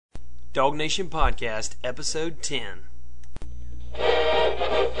Dog Nation Podcast, Episode 10.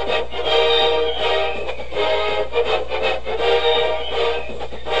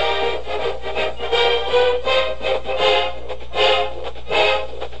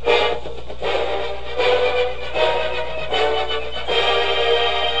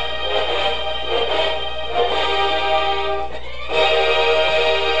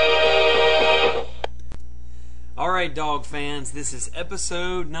 Dog fans, this is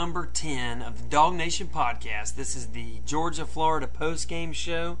episode number 10 of the Dog Nation Podcast. This is the Georgia-Florida post-game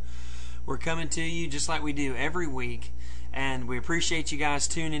show. We're coming to you just like we do every week, and we appreciate you guys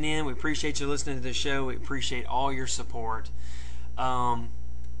tuning in. We appreciate you listening to the show. We appreciate all your support.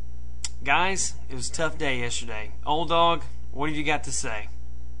 Guys, it was a tough day yesterday. Old Dog, what have you got to say?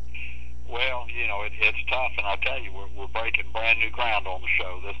 Well, you know, it's tough, and I tell you, we're breaking brand new ground on the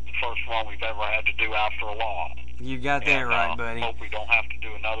show. This is the first one we've ever had to do after a loss. You got that right, buddy. I hope we don't have to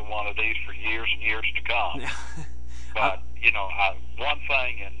do another one of these for years and years to come. But, you know, one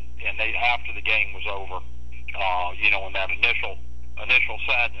thing, and after the game was over, you know, when that initial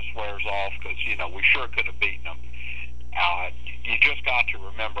sadness wears off, because, you know, we sure could have beaten them, you just got to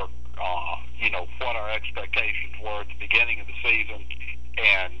remember, you know, what our expectations were at the beginning of the season.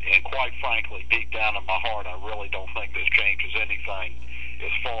 And quite frankly, deep down in my heart, I really don't think this changes anything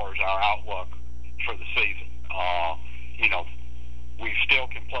as far as our outlook for the season. You know, we still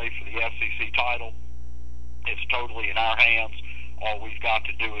can play for the SEC title. It's totally in our hands. All we've got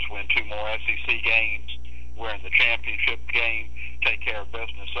to do is win 2 more SEC games. We're in the championship game, take care of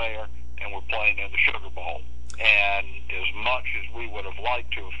business there, and we're playing in the Sugar Bowl. And as much as we would have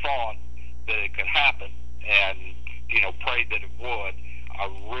liked to have thought that it could happen and, you know, prayed that it would, I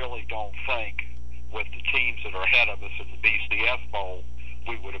really don't think with the teams that are ahead of us in the BCS Bowl,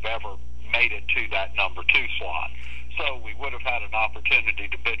 we would have ever made it to that number 2 slot. So we would have had an opportunity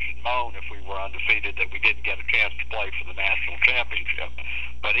to bitch and moan if we were undefeated that we didn't get a chance to play for the national championship.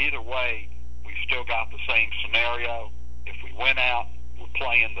 But either way, we still got the same scenario. If we win out, we're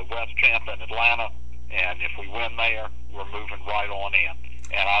playing the West champ in Atlanta, and if we win there, we're moving right on in.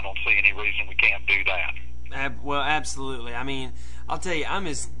 And I don't see any reason we can't do that. Well, absolutely. I mean, I'll tell you, I'm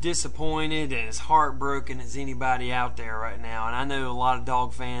as disappointed and as heartbroken as anybody out there right now. And I know a lot of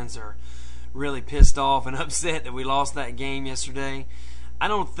Dog fans are really pissed off and upset that we lost that game yesterday. I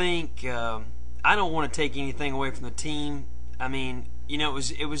don't want to take anything away from the team. I mean, you know,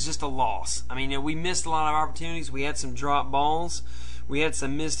 it was just a loss. I mean, you know, we missed a lot of opportunities. We had some drop balls. We had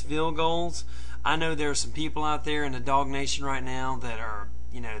some missed field goals. I know there are some people out there in the Dog Nation right now that are,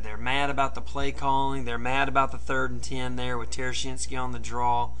 you know, they're mad about the play calling. They're mad about the 3rd and 10 there with Tereshinski on the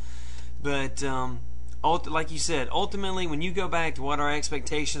draw. But like you said, ultimately, when you go back to what our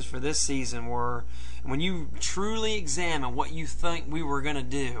expectations for this season were, when you truly examine what you think we were going to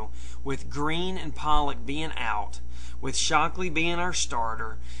do with Green and Pollock being out, with Shockley being our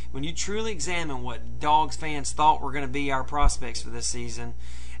starter, when you truly examine what Dogs fans thought were going to be our prospects for this season,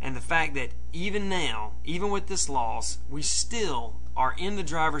 and the fact that even now, even with this loss, we still are in the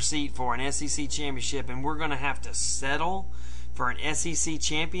driver's seat for an SEC championship, and we're going to have to settle for an SEC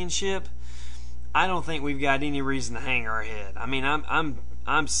championship, I don't think we've got any reason to hang our head. I mean,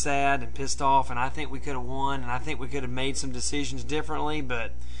 I'm sad and pissed off, and I think we could have won, and I think we could have made some decisions differently,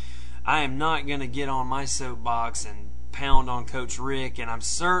 but I am not going to get on my soapbox and pound on Coach Rick, and I'm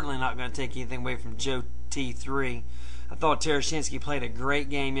certainly not going to take anything away from Joe T3. I thought Tereshinski played a great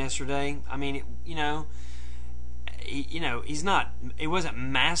game yesterday. I mean, he wasn't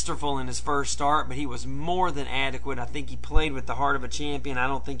masterful in his first start, but he was more than adequate. I think he played with the heart of a champion. I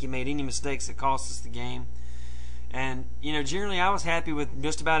don't think he made any mistakes that cost us the game. And, you know, generally I was happy with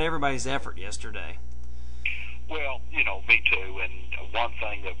just about everybody's effort yesterday. Well, you know, me too. And one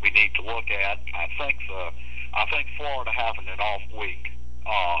thing that we need to look at, I think Florida having an off week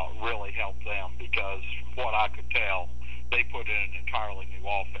really helped them, because from what I could tell, they put in an entirely new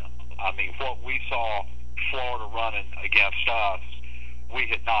offense. I mean, what we saw Florida running against us, we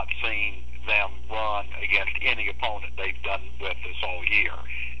had not seen them run against any opponent they've done with us all year.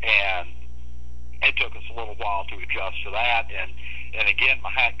 And it took us a little while to adjust to that. And again,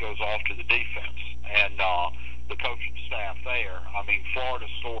 my hat goes off to the defense and the coaching staff there. I mean, Florida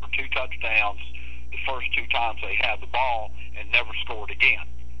scored 2 touchdowns the first 2 times they had the ball and never scored again.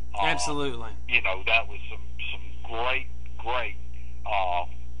 Absolutely. You know, that was some great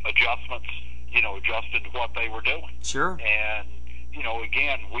adjustments, you know, adjusted to what they were doing. Sure. And, you know,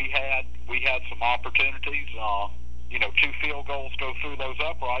 again, we had some opportunities. You know, 2 field goals go through those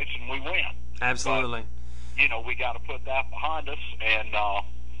uprights and we win. Absolutely. But, you know, we got to put that behind us and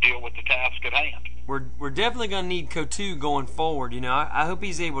deal with the task at hand. we're definitely going to need Coutu going forward. I hope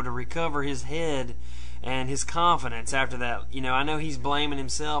he's able to recover his head and his confidence after that. I know he's blaming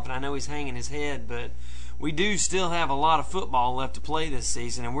himself, and I know he's hanging his head, but we do still have a lot of football left to play this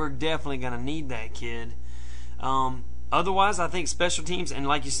season, and we're definitely going to need that kid. Otherwise, I think special teams, and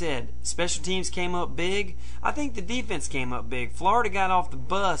like you said, special teams came up big. I think the defense came up big. Florida got off the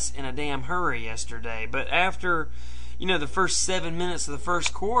bus in a damn hurry yesterday, but after the first 7 minutes of the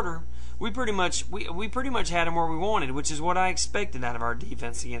first quarter, we pretty much had them where we wanted, which is what I expected out of our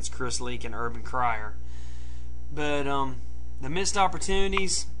defense against Chris Leak and Urban Cryer. But the missed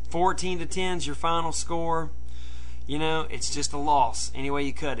opportunities, 14-10 is your final score. It's just a loss. Any way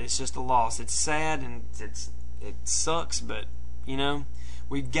you cut it, it's just a loss. It's sad and it sucks, but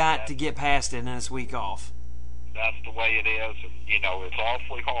we've got to get past it in this week off. That's the way it is, and it's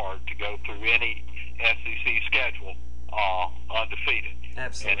awfully hard to go through any SEC schedule undefeated.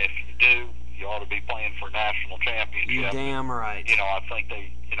 Absolutely. And if you do, you ought to be playing for a national championship. You damn right. I think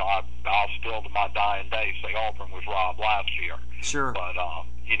they, I'll still to my dying day say Auburn was robbed last year. Sure. But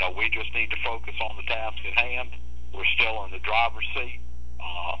we just need to focus on the task at hand. We're still in the driver's seat.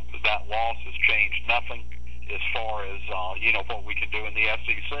 That loss has changed nothing as far as what we can do in the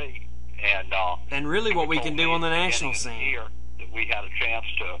SEC, and really what we can do on the national scene. Year that we had a chance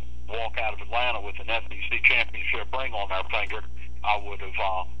to walk out of Atlanta with an SEC championship ring on our finger, I would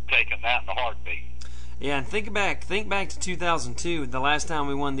have taken that in a heartbeat. Yeah, and think back to 2002, the last time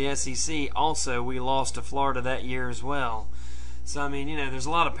we won the SEC. Also, we lost to Florida that year as well. So there's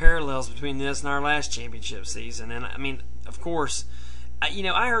a lot of parallels between this and our last championship season. And of course,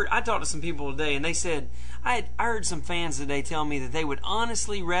 I talked to some people today, and they said I heard some fans today tell me that they would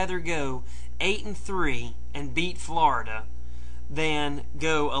honestly rather go 8-3 and beat Florida than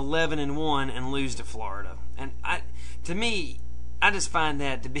go 11-1 and lose to Florida. And to me, I just find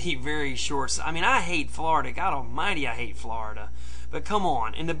that to be very short. I hate Florida. God Almighty, I hate Florida. But come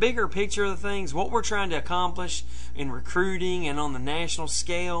on, in the bigger picture of the things, what we're trying to accomplish in recruiting and on the national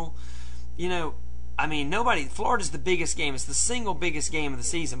scale, Florida's the biggest game. It's the single biggest game of the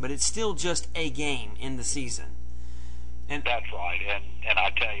season, but it's still just a game in the season. And that's right. And I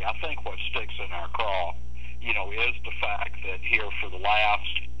tell you, I think what sticks in our craw, is the fact that here for the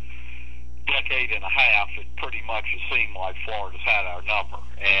last decade and a half, it pretty much has seemed like Florida's had our number.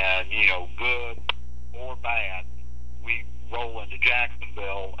 And, good or bad, we roll into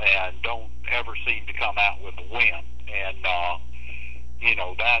Jacksonville and don't ever seem to come out with a win. And,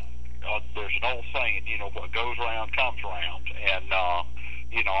 that there's an old saying, what goes around comes around. And,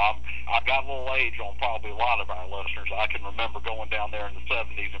 I've got a little age on probably a lot of our listeners. I can remember going down there in the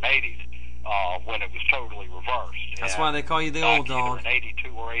 70s and 80s when it was totally reversed. That's why they call you the old dog. In 82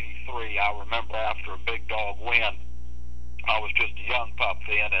 or 83, I remember after a big dog win, I was just a young pup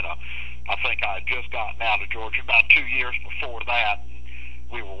then, and I think I had just gotten out of Georgia about 2 years before that.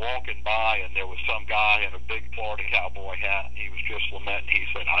 We were walking by, and there was some guy in a big Florida cowboy hat, and he was just lamenting. He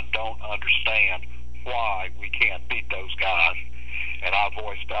said, "I don't understand why we can't beat those guys." And I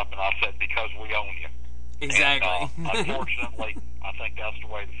voiced up, and I said, "Because we own you." Exactly. And, unfortunately, I think that's the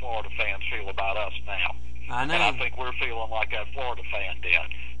way the Florida fans feel about us now. I know. And I think we're feeling like that Florida fan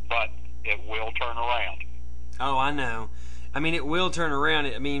did. But it will turn around. Oh, I know. It will turn around.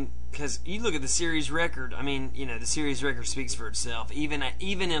 Because you look at the series record. The series record speaks for itself. Even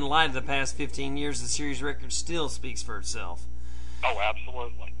in light of the past 15 years, the series record still speaks for itself. Oh,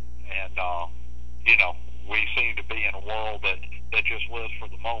 absolutely. And, we seem to be in a world that just lives for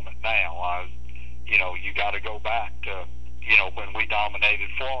the moment now. You got to go back to, when we dominated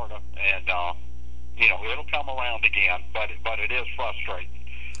Florida, and, it'll come around again, but it is frustrating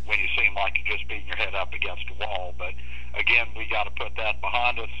when you seem like you're just beating your head up against a wall. But, again, we got to put that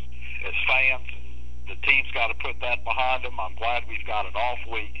behind us as fans, and the team's got to put that behind them. I'm glad we've got an off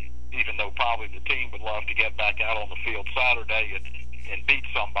week, even though probably the team would love to get back out on the field Saturday and beat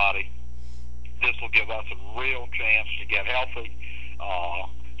somebody. This will give us a real chance to get healthy,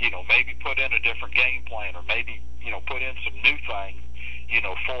 maybe put in a different game plan, or maybe, put in some new things,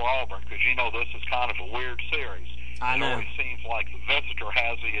 for Auburn, because, this is kind of a weird series. I know. It always seems like the visitor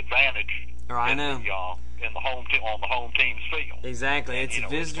has the advantage I know. In the home on the home team's field. Exactly. And, it's a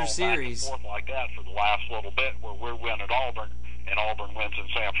visitor it's series. Back and forth like that for the last little bit, where we're winning at Auburn, and Auburn wins in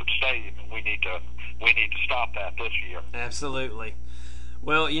Sanford Stadium, and we need to stop that this year. Absolutely.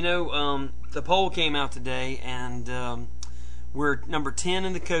 Well, the poll came out today, and we're number 10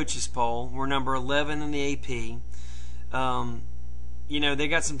 in the coaches poll. We're number 11 in the AP. They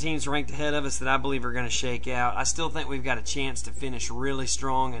got some teams ranked ahead of us that I believe are going to shake out. I still think we've got a chance to finish really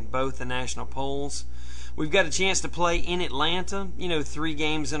strong in both the national polls. We've got a chance to play in Atlanta, 3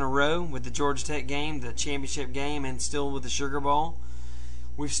 games in a row with the Georgia Tech game, the championship game, and still with the Sugar Bowl.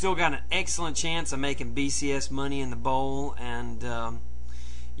 We've still got an excellent chance of making BCS money in the bowl, and,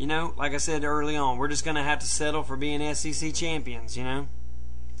 like I said early on, we're just going to have to settle for being SEC champions, Yeah, and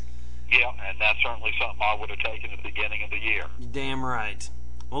that's certainly something I would have taken at the beginning of the year. You're damn right.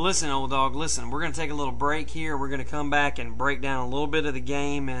 Well, listen, old dog, we're going to take a little break here. We're going to come back and break down a little bit of the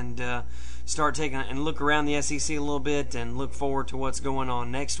game and start taking and look around the SEC a little bit and look forward to what's going on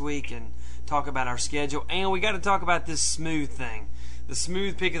next week and talk about our schedule. And we got to talk about this smooth thing. The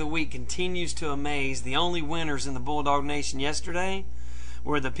smooth pick of the week continues to amaze. The only winners in the Bulldog Nation yesterday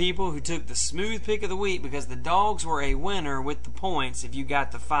were the people who took the smooth pick of the week because the dogs were a winner with the points if you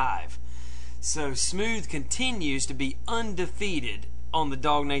got the 5. So Smooth continues to be undefeated on the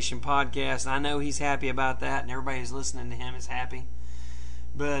Dog Nation podcast. I know he's happy about that, and everybody who's listening to him is happy.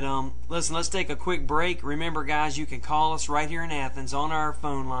 But listen, let's take a quick break. Remember, guys, you can call us right here in Athens on our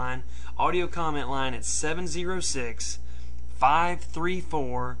phone line, audio comment line at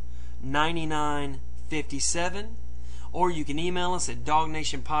 706-534-9957, or you can email us at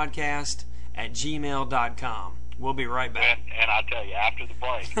dognationpodcast@gmail.com. We'll be right back. And I tell you, after the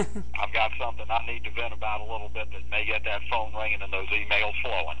break, I've got something I need to vent about a little bit that may get that phone ringing and those emails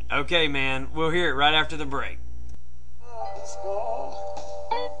flowing. Okay, man. We'll hear it right after the break.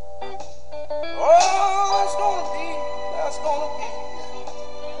 That's gonna be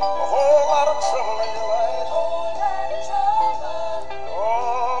a whole lot of trouble in your life.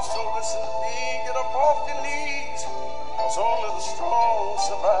 Oh, so listen to me, get up off your knees, 'cause only the strong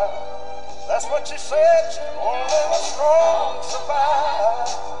survive. That's what you said, only the strong survive.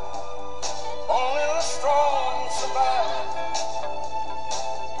 Only the strong survive.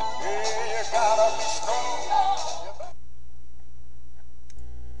 Yeah, you gotta be strong.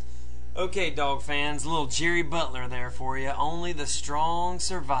 Okay, dog fans, a little Jerry Butler there for you. Only the strong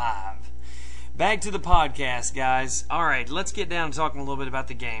survive. Back to the podcast, guys. All right, let's get down to talking a little bit about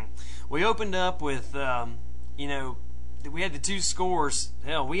the game. We opened up with, we had the 2 scores.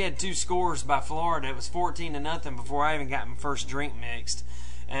 Hell, we had 2 scores by Florida. It was 14-0 before I even got my first drink mixed.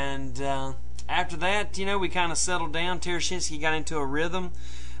 And after that, we kind of settled down. Tereshinski got into a rhythm.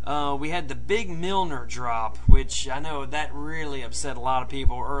 We had the big Milner drop, which I know that really upset a lot of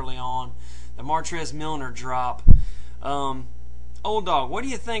people early on. The Martrez Milner drop. Old dog, what do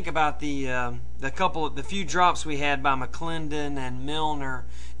you think about the few drops we had by McClendon and Milner?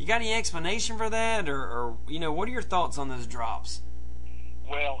 You got any explanation for that, or what are your thoughts on those drops?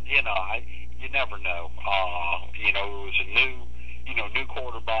 Well, you never know. It was a new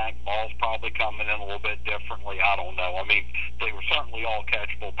quarterback. Ball's probably coming in a little bit differently. I don't know. I mean, they were certainly all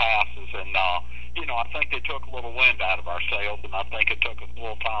catchable passes, and I think they took a little wind out of our sails, and I think it took a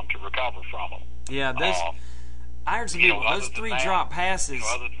little time to recover from them. Yeah, I heard some people, those 3 drop passes.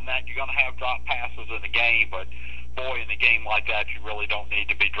 Other than that, you're going to have drop passes in the game, but boy, in a game like that, you really don't need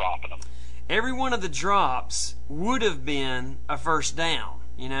to be dropping them. Every one of the drops would have been a first down,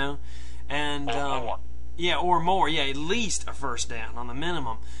 and or more. Yeah, or more. Yeah, at least a first down on the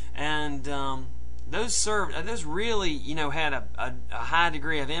minimum. And those really, had a high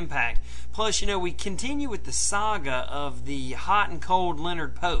degree of impact. Plus, we continue with the saga of the hot and cold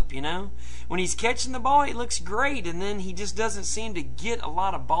Leonard Pope, When he's catching the ball, he looks great, and then he just doesn't seem to get a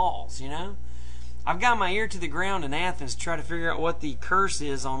lot of balls, I've got my ear to the ground in Athens to try to figure out what the curse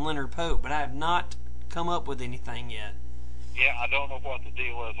is on Leonard Pope, but I have not come up with anything yet. Yeah, I don't know what the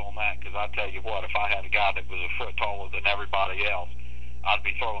deal is on that, because I tell you what, if I had a guy that was a foot taller than everybody else, I'd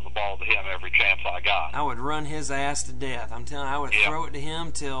be throwing the ball to him every chance I got. I would run his ass to death. I'm telling you, I would throw it to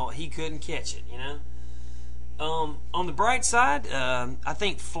him till he couldn't catch it, On the bright side, I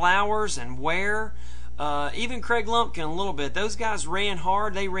think Flowers and Ware, even Craig Lumpkin a little bit, those guys ran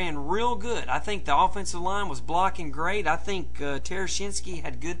hard. They ran real good. I think the offensive line was blocking great. I think Tereshinski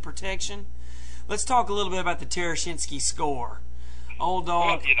had good protection. Let's talk a little bit about the Tereshinski score. Old dog.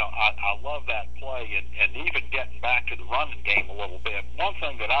 Well, I love that play, and even getting back to the running game a little bit. One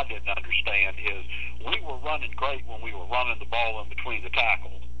thing that I didn't understand is we were running great when we were running the ball in between the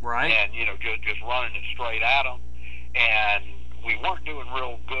tackles. Right. And, just running it straight at them. And we weren't doing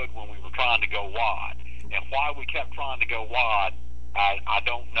real good when we were trying to go wide. And why we kept trying to go wide, I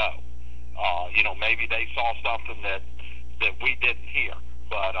don't know. Maybe they saw something that we didn't hear.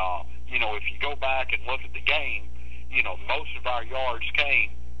 But, if you go back and look at the game, most of our yards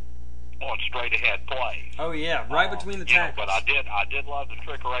came on straight ahead plays. Oh yeah, right between the tackles. But I did love the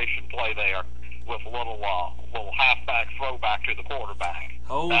trickeration play there with a little halfback throwback to the quarterback.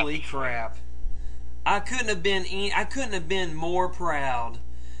 Holy crap! I couldn't have been more proud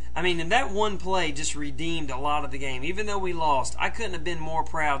I mean, and that one play just redeemed a lot of the game. Even though we lost, I couldn't have been more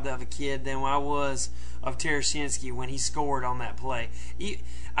proud of a kid than I was of Tereshinski when he scored on that play. He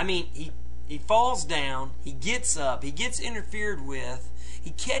falls down, he gets up, he gets interfered with,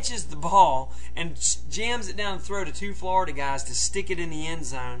 he catches the ball and jams it down the throat of two Florida guys to stick it in the end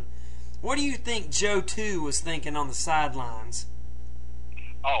zone. What do you think Joe Tu was thinking on the sidelines?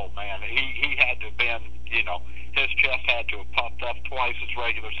 Oh, man, he had to have been, his chest had to have puffed up twice its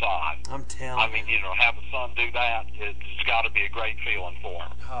regular size. I'm telling you. Have a son do that, it's got to be a great feeling for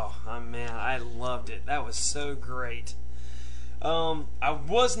him. Oh, man, I loved it. That was so great. I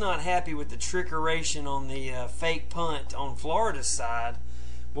was not happy with the trickeration on the fake punt on Florida's side.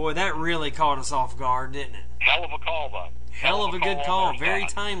 Boy, that really caught us off guard, didn't it? Hell of a call, though. Hell of a good call. Very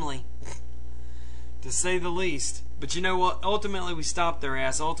timely, to say the least. But you know what? Ultimately, we stopped their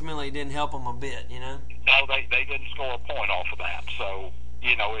ass. Ultimately, it didn't help them a bit, No, they didn't score a point off of that. So,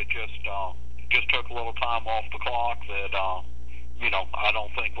 it just took a little time off the clock that, I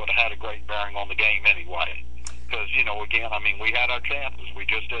don't think would have had a great bearing on the game anyway. Because, again, we had our chances. We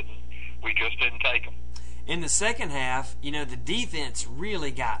just didn't take them. In the second half, the defense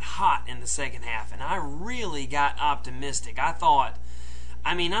really got hot in the second half, and I really got optimistic. I thought,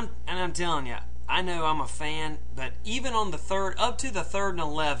 I'm telling you, I know I'm a fan, but even on the third, up to the 3rd and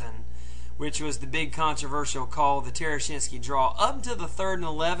 11, which was the big controversial call, the Tereshinski draw, up to the 3rd and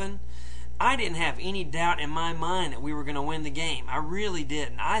 11, I didn't have any doubt in my mind that we were going to win the game. I really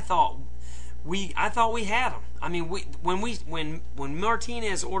didn't. I thought we had them. When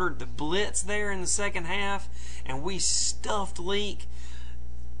Martinez ordered the blitz there in the second half, and we stuffed Leak,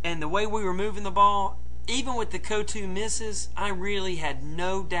 and the way we were moving the ball, even with the Coutu misses, I really had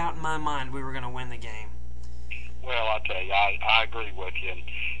no doubt in my mind we were going to win the game. Well, I tell you, I agree with you,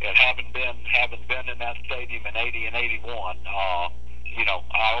 and having been in that stadium in '80 and '81, I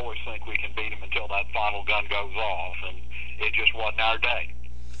always think we can beat them until that final gun goes off, and it just wasn't our day.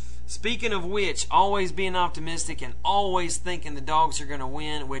 Speaking of which, always being optimistic and always thinking the Dogs are going to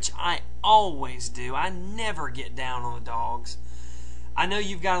win, which I always do. I never get down on the Dogs. I know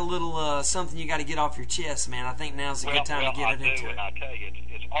you've got a little something you got to get off your chest, man. I think now's a good time to get into it. And I tell you,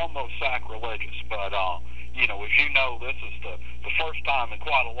 it's almost sacrilegious, but as you know, this is the first time in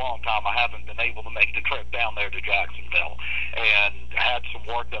quite a long time I haven't been able to make the trip down there to Jacksonville, and had some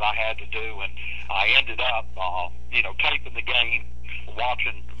work that I had to do, and I ended up, taping the game,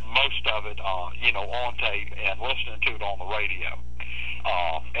 watching most of it, on tape, and listening to it on the radio.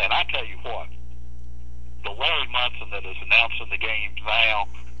 And I tell you what, the Larry Munson that is announcing the games now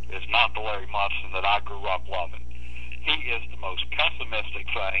is not the Larry Munson that I grew up loving. He is the most pessimistic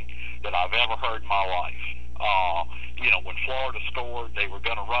thing that I've ever heard in my life. When Florida scored, they were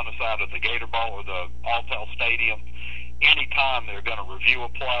going to run us out of the Gator Bowl or the Alltel Stadium. Anytime they're going to review a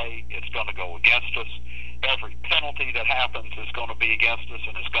play, it's going to go against us. Every penalty that happens is going to be against us,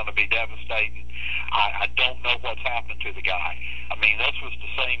 and it's going to be devastating. I don't know what's happened to the guy. This was the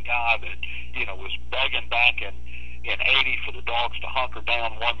same guy that, was begging back in '80 for the Dogs to hunker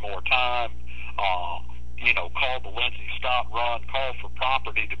down one more time, called the Lindsey Scott run, called for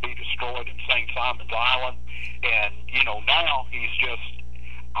property to be destroyed in St. Simon's Island. And, now he's just,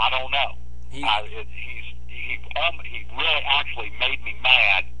 I don't know. He really actually made me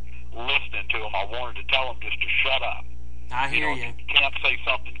mad listening to him. I wanted to tell him just to shut up. I hear you. If you can't say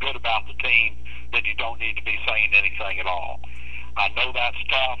something good about the team, then you don't need to be saying anything at all. I know that's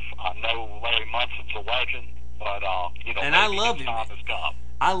tough. I know Larry Munson's a legend, but and I love him. Time has come.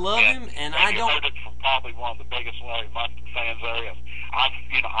 I love him, and I don't. You heard it from probably one of the biggest Larry Munson fans there is.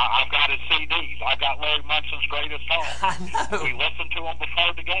 I've got his CDs. I've got Larry Munson's greatest songs. I know. We listened to him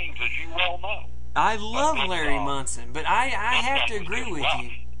before the games, as you well know. I love Larry Munson, but I have to agree with you.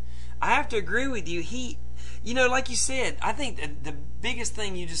 I have to agree with you. He, like you said, I think the biggest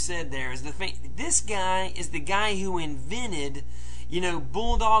thing you just said there is the thing. This guy is the guy who invented,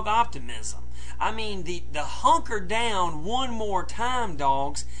 bulldog optimism. The hunker down one more time,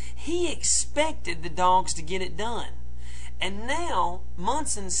 Dogs. He expected the Dogs to get it done. And now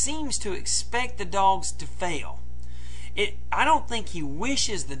Munson seems to expect the Dogs to fail. I don't think he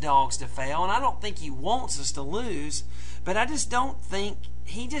wishes the Dogs to fail, and I don't think he wants us to lose, but I just don't think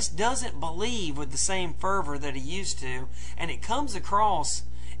he just doesn't believe with the same fervor that he used to, and it comes across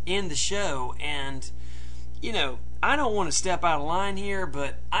in the show. And I don't want to step out of line here,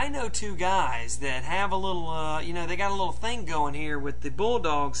 but I know two guys that have a little they got a little thing going here with the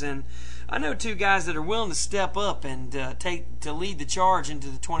Bulldogs, and I know two guys that are willing to step up and to lead the charge into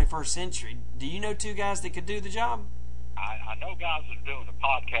the 21st century. Do you know two guys that could do the job? I know guys that are doing a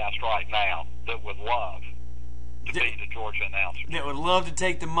podcast right now that would love to be the Georgia announcer. That would love to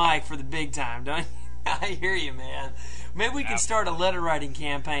take the mic for the big time, don't you? I hear you, man. Maybe we can start a letter writing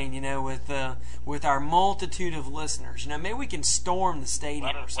campaign, with our multitude of listeners. Maybe we can storm the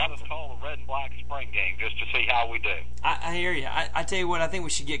stadium or something. Let us call the Red and Black Spring Game just to see how we do. I hear you. I tell you what, I think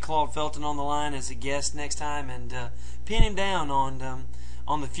we should get Claude Felton on the line as a guest next time and pin him down on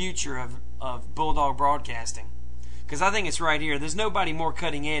the future of Bulldog broadcasting. Because I think it's right here. There's nobody more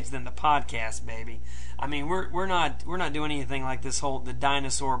cutting edge than the podcast, baby. I mean, we're not doing anything like the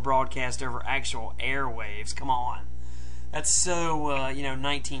dinosaur broadcast over actual airwaves. Come on, that's so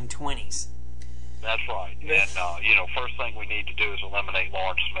 1920s. That's right. And first thing we need to do is eliminate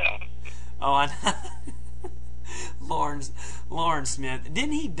Lawrence Smith. Oh, I know. Lawrence Smith.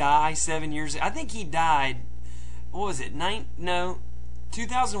 Didn't he die 7 years ago? I think he died. What was it?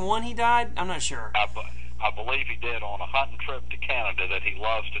 2001. He died. I'm not sure. I believe he did on a hunting trip to Canada that he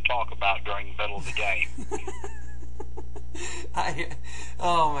loves to talk about during the middle of the game.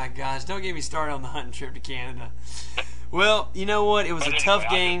 Oh my gosh! Don't get me started on the hunting trip to Canada. Well, you know what? It was a tough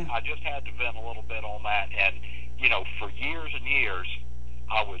game. I just had to vent a little bit on that, and for years and years,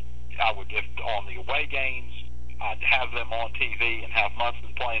 I would if on the away games, I'd have them on TV and have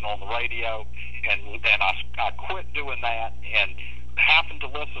Munson playing on the radio, and I quit doing that and happened to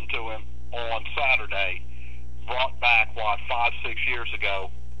listen to him on Saturday. Brought back 5-6 years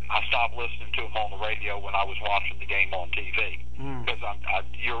ago. I stopped listening to him on the radio when I was watching the game on TV because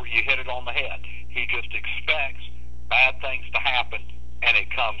you hit it on the head. He just expects bad things to happen, and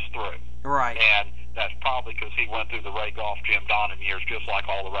it comes through. Right. And that's probably because he went through the Ray Goff, Jim Donnan years, just like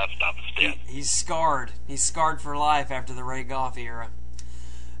all the rest of us did. He's scarred. He's scarred for life after the Ray Goff era.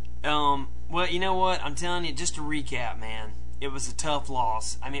 Well, you know what? I'm telling you, just to recap, man. It was a tough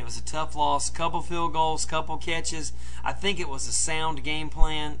loss. I mean, it was a tough loss. Couple field goals, couple catches. I think it was a sound game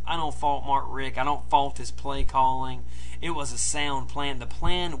plan. I don't fault Mark Richt. I don't fault his play calling. It was a sound plan. The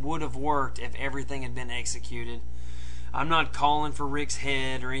plan would have worked if everything had been executed. I'm not calling for Rick's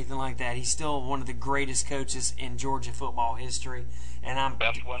head or anything like that. He's still one of the greatest coaches in Georgia football history. And I'm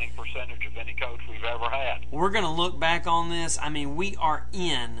best winning percentage of any coach we've ever had. We're going to look back on this. I mean, we are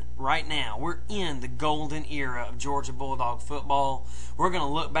right now, we're in the golden era of Georgia Bulldog football. We're going to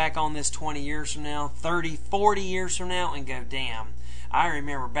look back on this 20 years from now, 30, 40 years from now, and go, damn, I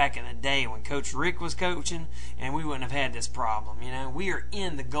remember back in the day when Coach Rick was coaching, and we wouldn't have had this problem. We are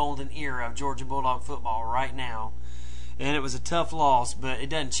in the golden era of Georgia Bulldog football right now. And it was a tough loss, but it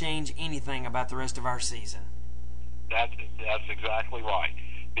doesn't change anything about the rest of our season. That's exactly right,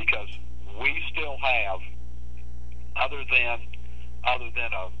 because we still have, other than a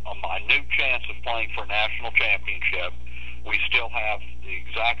minute chance of playing for a national championship, we still have the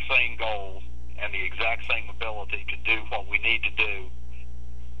exact same goals and the exact same ability to do what we need to do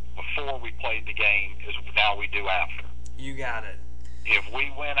before we played the game as now we do after. You got it. If we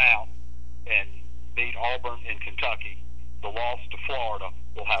went out and beat Auburn in Kentucky, the loss to Florida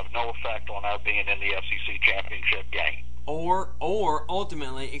will have no effect on our being in the SEC championship game. Or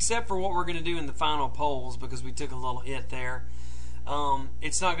ultimately, except for what we're going to do in the final polls, because we took a little hit there,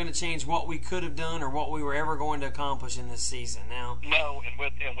 it's not going to change what we could have done or what we were ever going to accomplish in this season. Now, no, and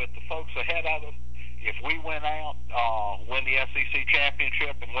with the folks ahead of us, if we went out, win the SEC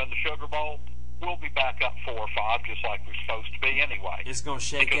championship, and win the Sugar Bowl, we'll be back up 4 or 5, just like we're supposed to be anyway. It's going to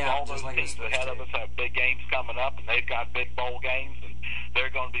shake out just like it's supposed to. Because all those teams ahead of us have big games coming up, and they've got big bowl games, and they're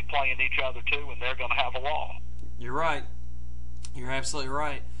going to be playing each other too, and they're going to have a law. You're right. You're absolutely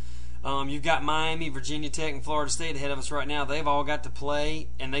right. You've got Miami, Virginia Tech, and Florida State ahead of us right now. They've all got to play,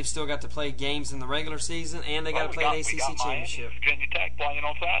 and they've still got to play games in the regular season, and they got to play an ACC championship. Miami, Virginia Tech playing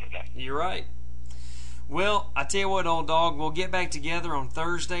on Saturday. You're right. Well, I tell you what, old dog, we'll get back together on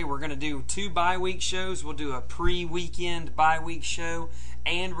Thursday. We're going to do 2 bye-week shows. We'll do a pre-weekend bye-week show,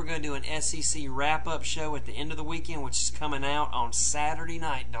 and we're going to do an SEC wrap-up show at the end of the weekend, which is coming out on Saturday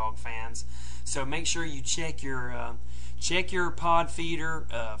night, dog fans. So make sure you check your pod feeder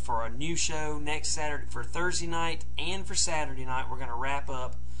for a new show next Saturday for Thursday night and for Saturday night. We're going to wrap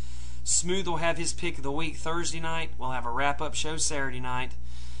up. Smooth will have his pick of the week Thursday night. We'll have a wrap-up show Saturday night.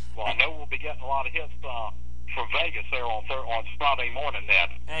 Well, I know we'll be getting a lot of hits from Vegas there on Friday morning then,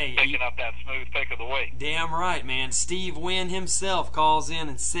 picking up that smooth pick of the week. Damn right, man. Steve Wynn himself calls in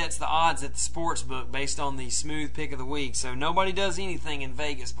and sets the odds at the sports book based on the smooth pick of the week. So nobody does anything in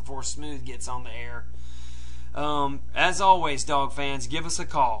Vegas before Smooth gets on the air. As always, dog fans, give us a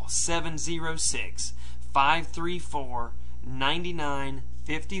call,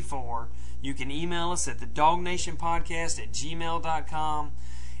 706-534-9954. You can email us at thedognationpodcast@gmail.com.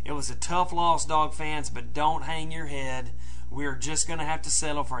 It was a tough loss, dog fans, but don't hang your head. we're just going to have to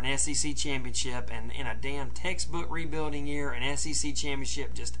settle for an SEC championship, and in a damn textbook rebuilding year, an SEC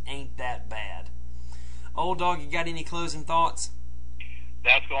championship just ain't that bad. Old Dog, you got any closing thoughts?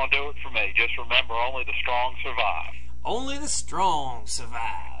 That's going to do it for me. Just remember, only the strong survive. Only the strong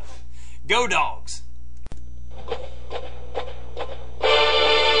survive. Go Dogs!